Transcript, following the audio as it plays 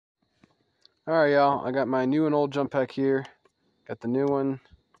Alright y'all, I got my new and old jump pack here. Got the new one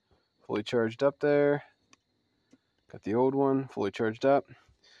fully charged up there. Got the old one fully charged up.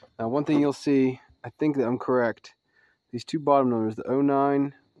 Now one thing you'll see, I think that I'm correct. These two bottom numbers, the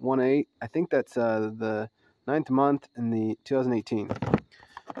 0918, I think that's the 9th month in the 2018.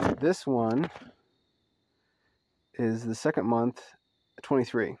 This one is the 2nd month,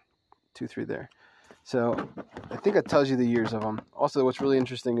 23. 23 there. So I think that tells you the years of them. Also, what's really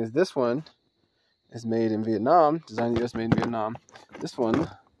interesting is this one is made in Vietnam, designed in the US, made in Vietnam. This one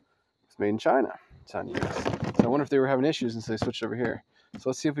is made in China, designed in the US. So I wonder if they were having issues and so they switched over here. So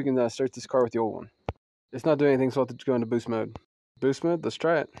let's see if we can start this car with the old one. It's not doing anything, so I'll have to go into boost mode. Boost mode, let's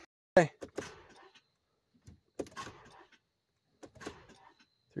try it. Okay.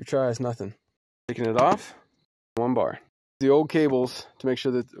 3 tries, nothing. Taking it off, 1 bar. The old cables to make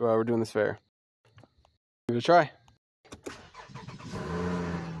sure that we're doing this fair. Give it a try.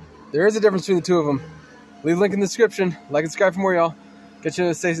 There is a difference between the two of them. Leave a link in the description. Like and subscribe for more, y'all. Catch you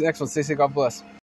in the next one. Stay safe. God bless.